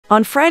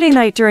On Friday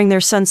night during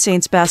their son's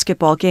Saints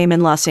basketball game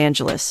in Los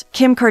Angeles,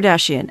 Kim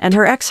Kardashian and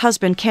her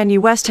ex-husband Kanye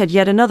West had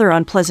yet another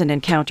unpleasant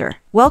encounter.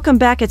 Welcome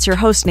back, it's your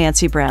host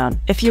Nancy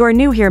Brown. If you are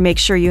new here, make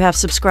sure you have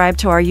subscribed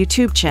to our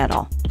YouTube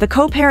channel. The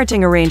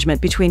co-parenting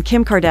arrangement between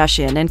Kim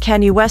Kardashian and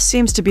Kanye West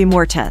seems to be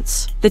more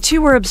tense. The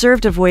two were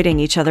observed avoiding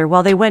each other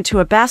while they went to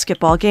a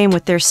basketball game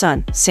with their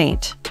son,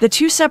 Saint. The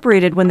two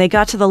separated when they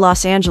got to the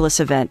Los Angeles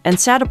event and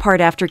sat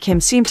apart after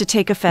Kim seemed to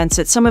take offense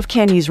at some of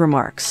Kanye's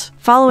remarks.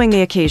 Following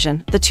the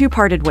occasion, the two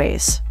parted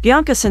ways.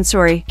 Bianca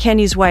Censori,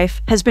 Kanye's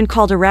wife, has been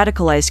called a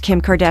radicalized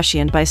Kim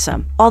Kardashian by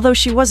some, although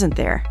she wasn't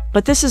there.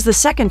 But this is the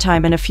second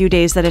time in a few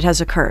days that it has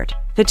occurred.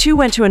 The two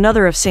went to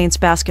another of Saint's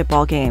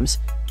basketball games,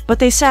 but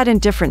they sat in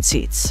different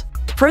seats.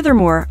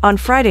 Furthermore, on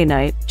Friday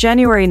night,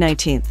 January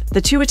 19th,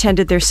 the two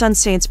attended their son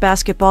Saint's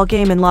basketball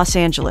game in Los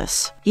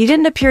Angeles. He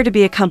didn't appear to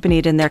be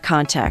accompanied in their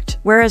contact,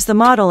 whereas the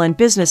model and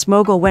business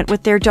mogul went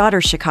with their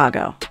daughter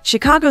Chicago.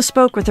 Chicago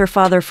spoke with her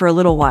father for a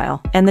little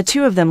while, and the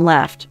two of them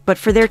left, but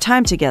for their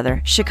time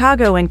together,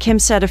 Chicago and Kim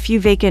set a few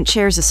vacant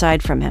chairs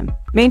aside from him.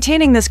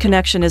 Maintaining this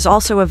connection is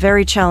also a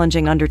very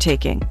challenging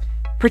undertaking,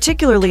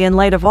 particularly in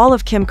light of all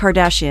of Kim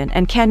Kardashian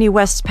and Kanye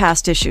West's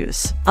past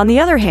issues. On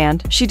the other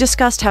hand, she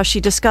discussed how she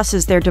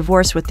discusses their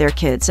divorce with their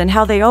kids and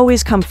how they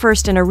always come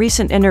first in a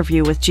recent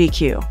interview with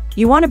GQ.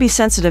 You want to be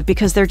sensitive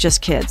because they're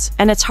just kids,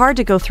 and it's hard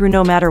to go through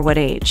no matter what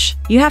age.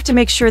 You have to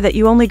make sure that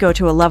you only go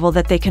to a level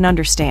that they can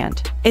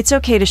understand. It's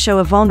okay to show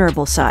a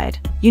vulnerable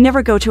side. You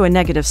never go to a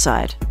negative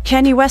side.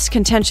 Kanye West's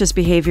contentious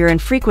behavior and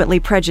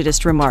frequently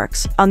prejudiced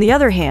remarks, on the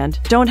other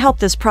hand, don't help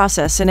this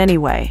process in any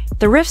way.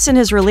 The rifts in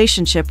his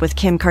relationship with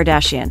Kim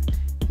Kardashian,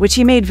 which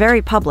he made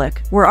very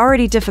public, were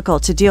already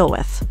difficult to deal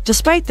with.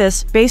 Despite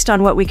this, based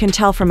on what we can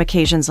tell from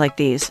occasions like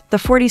these, the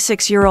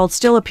 46-year-old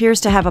still appears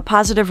to have a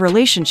positive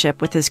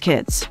relationship with his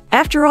kids.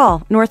 After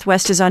all, North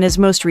West is on his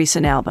most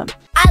recent album.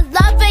 I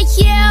love it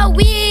here,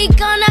 we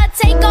gonna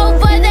take over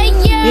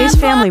the year. Ye's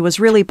family was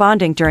really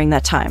bonding during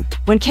that time.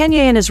 When Kanye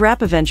and his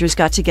rap Avengers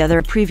got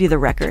together to preview the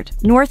record,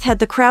 North had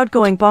the crowd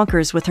going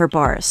bonkers with her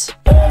bars.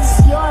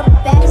 It's your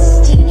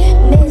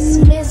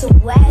bestie, Miss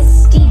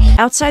Westie.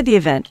 Outside the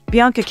event,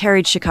 Bianca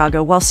carried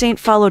Chicago while Saint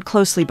followed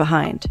closely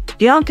behind.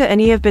 Bianca and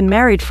he have been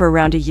married for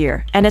around a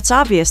year, and it's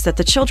obvious that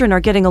the children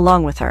are getting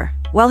along with her.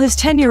 While his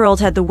 10-year-old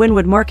had the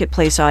Wynwood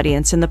Marketplace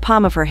audience in the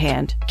palm of her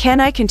hand,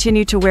 Kanye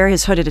continued to wear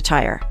his hooded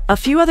attire. A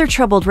few other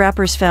troubled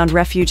rappers found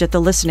refuge at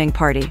the listening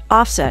party.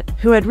 Offset,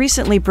 who had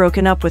recently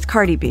broken up with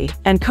Cardi B,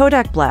 and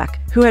Kodak Black,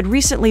 who had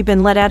recently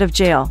been let out of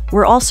jail,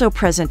 were also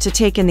present to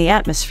take in the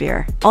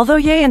atmosphere. Although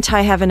Ye and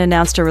Ty haven't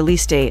announced a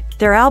release date,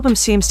 their album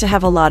seems to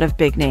have a lot of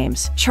big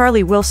names.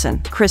 Charlie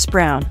Wilson, Chris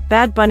Brown,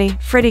 Bad Bunny,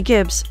 Freddie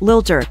Gibbs,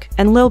 Lil Durk,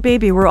 and Lil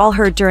Baby were all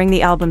heard during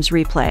the album's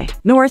replay.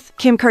 North,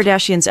 Kim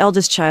Kardashian's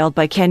eldest child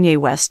by Kanye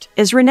West,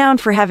 is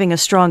renowned for having a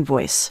strong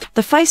voice.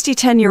 The feisty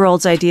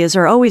 10-year-old's ideas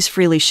are always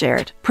freely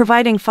shared,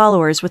 providing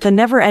followers with a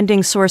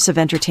never-ending source of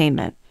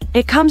entertainment.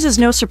 It comes as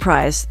no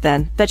surprise,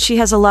 then, that she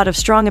has a lot of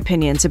strong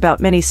opinions about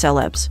many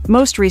celebs.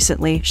 Most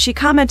recently, she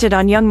commented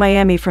on Young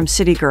Miami from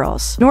City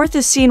Girls. North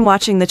is seen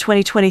watching the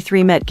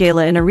 2023 Met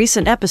Gala in a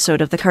recent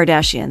episode of The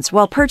Kardashians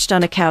while perched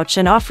on a couch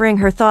and offering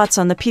her thoughts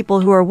on the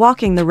people who are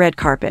walking the red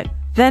carpet.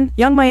 Then,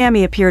 Young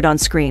Miami appeared on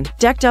screen,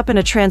 decked up in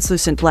a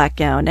translucent black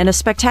gown and a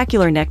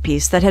spectacular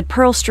neckpiece that had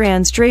pearl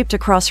strands draped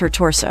across her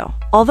torso.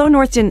 Although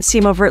North didn't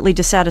seem overtly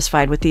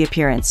dissatisfied with the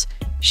appearance,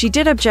 she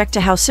did object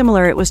to how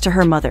similar it was to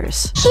her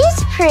mother's.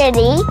 She's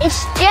pretty,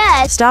 it's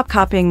just "Stop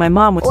copying my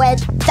mom with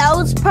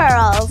those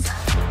pearls,"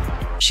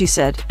 she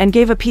said, and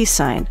gave a peace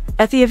sign.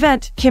 At the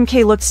event, Kim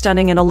K looked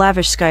stunning in a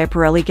lavish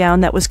Schiaparelli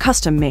gown that was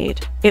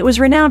custom-made. It was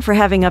renowned for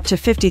having up to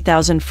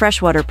 50,000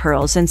 freshwater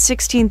pearls and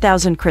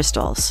 16,000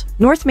 crystals.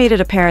 North made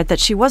it apparent that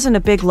she wasn't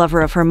a big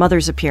lover of her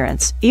mother's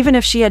appearance, even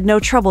if she had no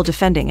trouble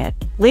defending it.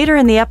 Later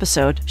in the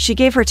episode, she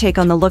gave her take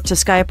on the look to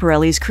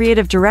Schiaparelli's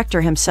creative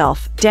director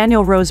himself,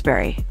 Daniel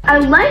Roseberry. "I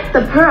like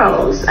the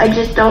pearls, I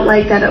just don't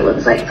like that it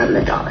looks like from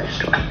the dollar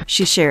store,"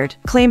 she shared,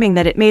 claiming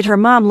that it made her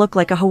mom look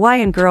like a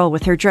Hawaiian girl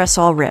with her dress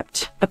all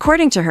ripped.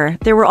 According to her,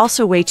 there were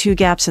also way too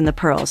gaps in the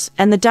pearls,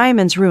 and the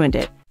diamonds ruined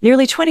it.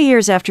 Nearly 20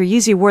 years after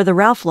Yeezy wore the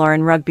Ralph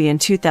Lauren rugby in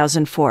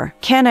 2004,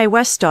 Kanye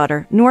West's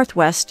daughter, North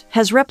West,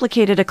 has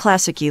replicated a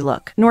classic Yee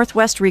look. North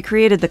West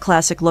recreated the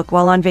classic look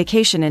while on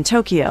vacation in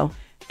Tokyo,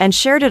 and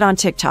shared it on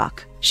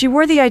TikTok. She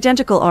wore the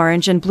identical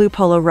orange and blue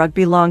polo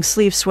rugby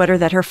long-sleeve sweater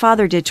that her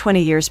father did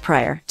 20 years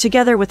prior,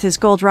 together with his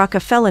gold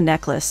Rockefeller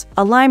necklace,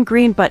 a lime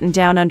green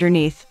button-down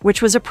underneath,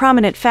 which was a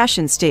prominent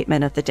fashion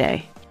statement of the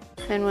day.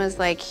 And was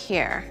like,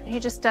 here. He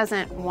just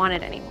doesn't want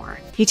it anymore.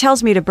 He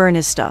tells me to burn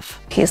his stuff.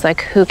 He's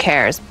like, who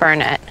cares?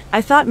 Burn it.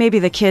 I thought maybe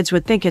the kids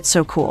would think it's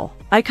so cool.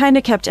 I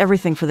kinda kept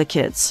everything for the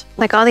kids.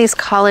 Like all these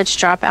college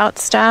dropout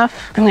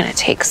stuff, I'm gonna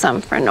take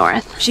some for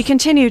North. She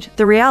continued,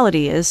 the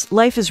reality is,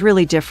 life is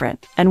really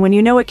different, and when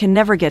you know it can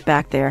never get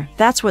back there,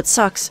 that's what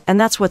sucks, and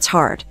that's what's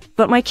hard.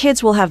 But my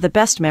kids will have the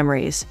best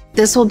memories.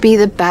 This will be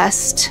the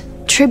best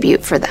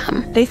tribute for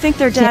them. They think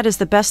their dad is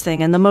the best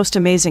thing and the most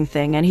amazing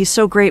thing, and he's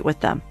so great with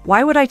them.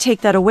 Why would I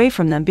take that away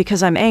from them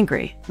because I'm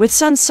angry? With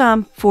sons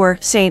Sam, 4,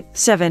 Saint,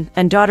 7,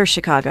 and daughter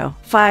Chicago,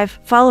 5,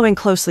 following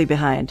closely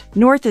behind.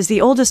 North is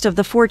the oldest of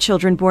the 4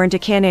 children born to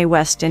Kanye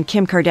West and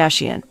Kim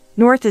Kardashian.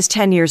 North is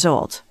 10 years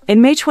old.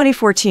 In May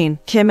 2014,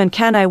 Kim and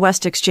Kanye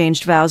West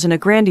exchanged vows in a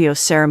grandiose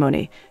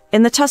ceremony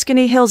in the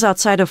Tuscany Hills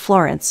outside of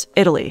Florence,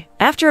 Italy.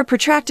 After a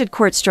protracted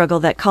court struggle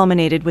that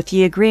culminated with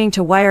Ye agreeing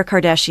to wire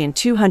Kardashian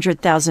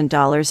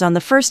 $200,000 on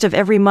the first of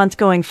every month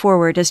going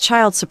forward as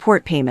child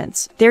support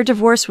payments, their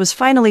divorce was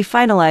finally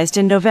finalized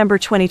in November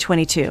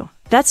 2022.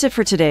 That's it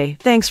for today.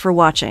 Thanks for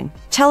watching.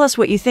 Tell us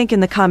what you think in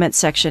the comments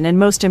section and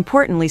most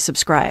importantly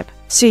subscribe.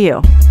 See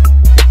you.